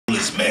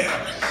greatest mayor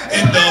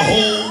in the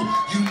whole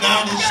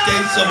United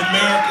States of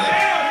America.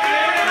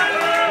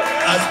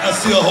 I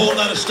see a whole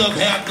lot of stuff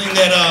happening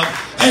that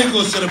I ain't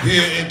gonna sit up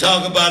here and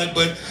talk about it,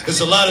 but it's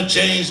a lot of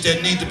change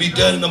that need to be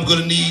done, and I'm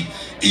gonna need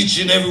each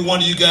and every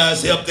one of you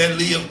guys help that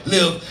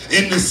live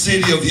in the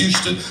city of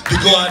Houston to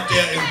go out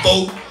there and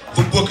vote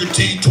for Booker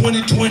T.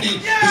 2020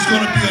 is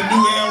gonna be a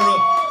new era,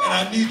 and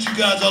I need you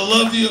guys. I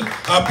love you.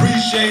 I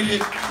appreciate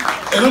it,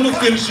 and I'm gonna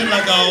finish it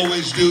like I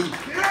always do.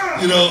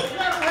 You know.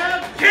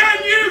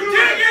 Can you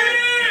dig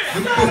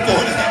it?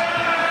 Before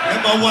that,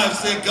 let my wife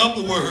say a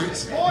couple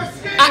words.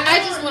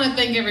 I just want to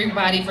thank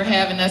everybody for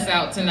having us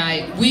out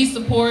tonight. We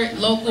support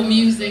local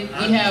music.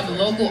 We have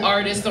local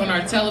artists on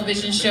our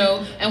television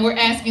show, and we're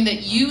asking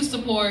that you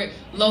support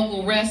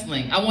local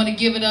wrestling. I want to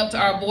give it up to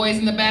our boys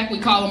in the back. We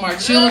call them our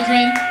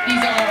children.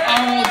 These are our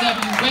ROW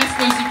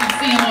wrestlers. You can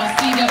see them on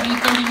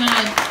CW39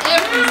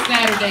 every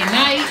Saturday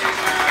night.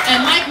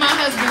 And like my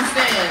husband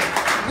said,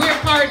 we're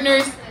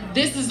partners.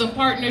 This is a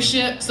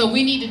partnership, so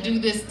we need to do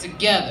this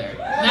together.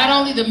 Not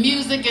only the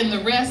music and the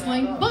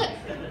wrestling, but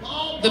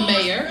the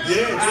mayor.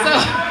 Yeah. So,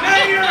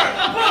 Mayor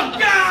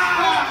Booker!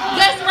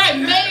 that's right,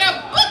 Mayor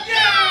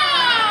Booker!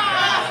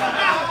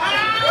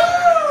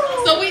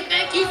 So we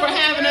thank you for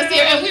having us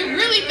here, and we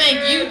really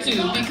thank you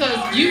too,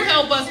 because you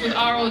help us with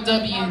ROW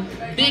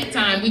big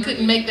time. We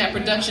couldn't make that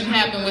production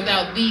happen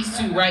without these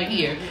two right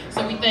here.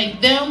 So we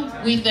thank them,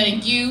 we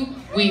thank you,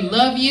 we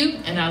love you,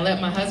 and I'll let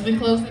my husband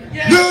close it.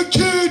 Now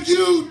can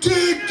you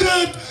dig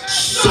that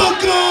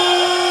sucker?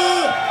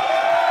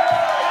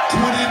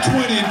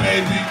 2020,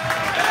 baby.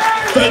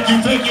 Thank you.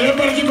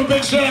 Everybody give a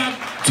big shout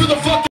out to the fucking